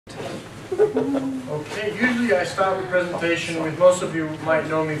Okay, usually I start the presentation with, most of you might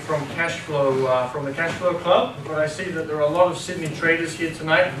know me from from the Cash Flow Club, but I see that there are a lot of Sydney traders here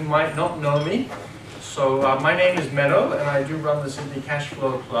tonight who might not know me. So my name is Meadow and I do run the Sydney Cash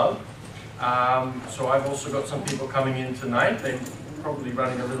Flow Club. So I've also got some people coming in tonight. They're probably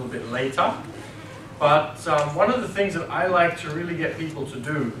running a little bit later. But one of the things that I like to really get people to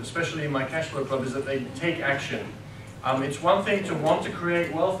do, especially in my Cash Flow Club, is that they take action. It's one thing to want to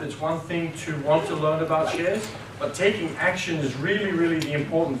create wealth, it's one thing to want to learn about shares, but taking action is really, really the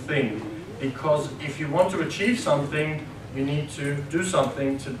important thing. Because if you want to achieve something, you need to do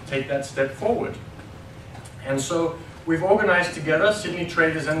something to take that step forward. And so we've organized together, Sydney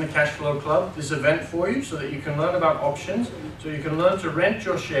Traders and the Cash Flow Club, this event for you so that you can learn about options, so you can learn to rent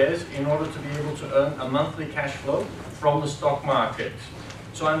your shares in order to be able to earn a monthly cash flow from the stock market.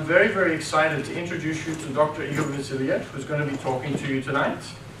 So I'm very, very excited to introduce you to Dr. Igor Vasiliev, who's going to be talking to you tonight.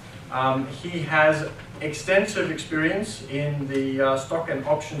 He has extensive experience in the stock and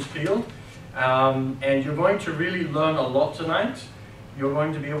options field, and you're going to really learn a lot tonight. You're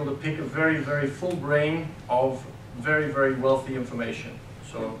going to be able to pick a very, very full brain of very, very wealthy information.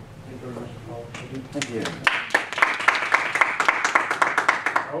 So, thank you.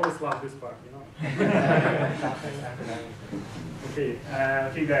 I always love this part, you know.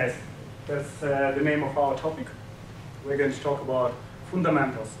 Okay, guys, that's the name of our topic. We're going to talk about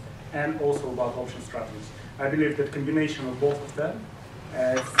fundamentals and also about option strategies. I believe that combination of both of them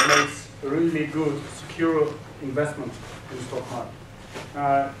makes a really good, secure investment in the stock market.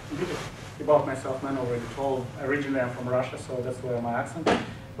 A bit about myself, man, already told. Originally, I'm from Russia, so that's where my accent.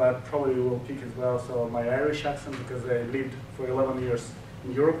 But probably will pick as well. So my Irish accent, because I lived for 11 years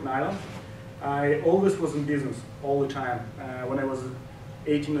in Europe, in Ireland. I always was in business, all the time. When I was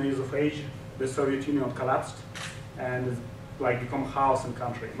 18 years of age, the Soviet Union collapsed and it's like become house and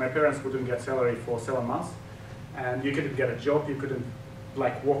country. My parents wouldn't get salary for 7 months, and you couldn't get a job, you couldn't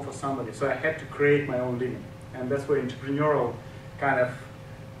like work for somebody. So I had to create my own living, and that's where entrepreneurial kind of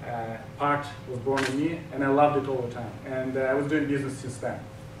part was born in me, and I loved it all the time. And I was doing business since then.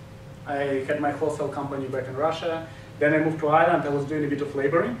 I had my wholesale company back in Russia. Then I moved to Ireland. I was doing a bit of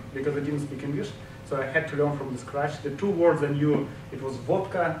laboring because I didn't speak English, so I had to learn from the scratch. The two words I knew, it was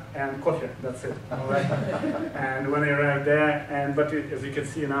vodka and coffee. That's it. All right. And when I arrived there, but as you can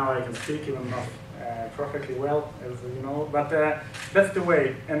see now, I can speak even not perfectly well, as you know. But that's the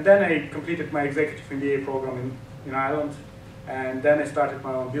way. And then I completed my executive MBA program in Ireland, and then I started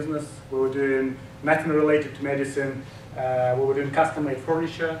my own business. We were doing nothing related to medicine. We were doing custom-made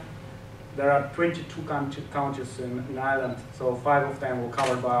furniture. There are 22 counties in Ireland, so 5 of them were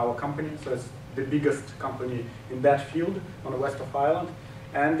covered by our company, so it's the biggest company in that field on the west of Ireland.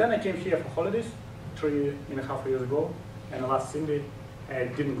 And then I came here for holidays 3.5 years ago, and last Sunday I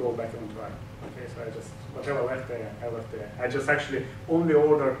didn't go back into Ireland. Okay, so I just, whatever left there, I left there. I just actually only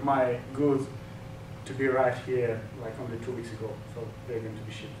ordered my goods to be right here like only 2 weeks ago, so they're going to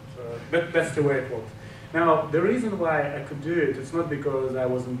be shipped. So that's the way it works. Now, the reason why I could do it, it's not because I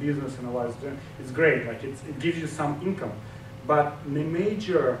was in business and I was doing, it's great, like it gives you some income. But the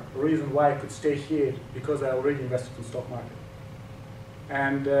major reason why I could stay here is because I already invested in the stock market.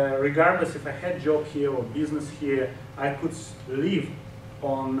 And regardless if I had job here or business here, I could live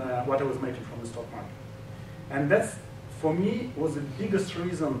on what I was making from the stock market. And that's, for me, was the biggest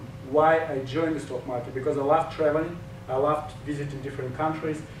reason why I joined the stock market, because I loved traveling, I loved visiting different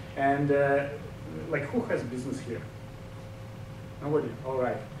countries, and like, who has business here? Nobody, all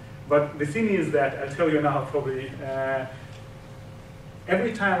right. But the thing is that, I'll tell you now probably,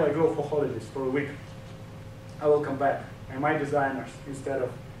 every time I go for holidays for a week, I will come back. And my designers, instead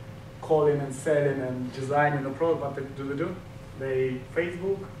of calling and selling and designing a product, what do they do? They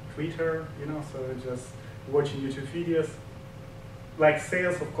Facebook, Twitter, you know, so just watching YouTube videos. Like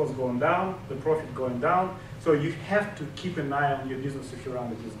sales, of course, going down, the profit going down. So you have to keep an eye on your business if you run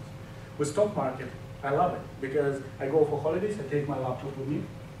the business. With stock market, I love it because I go for holidays, I take my laptop with me,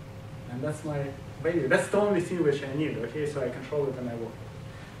 and that's my baby. That's the only thing which I need, okay? So I control it and I work.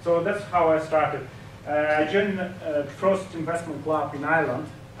 So that's how I started. I joined the first investment club in Ireland.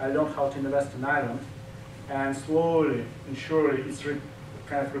 I learned how to invest in Ireland, and slowly and surely it's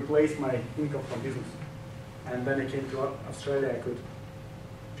kind of replaced my income from business. And then I came to Australia, I could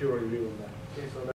purely live on that. Okay, so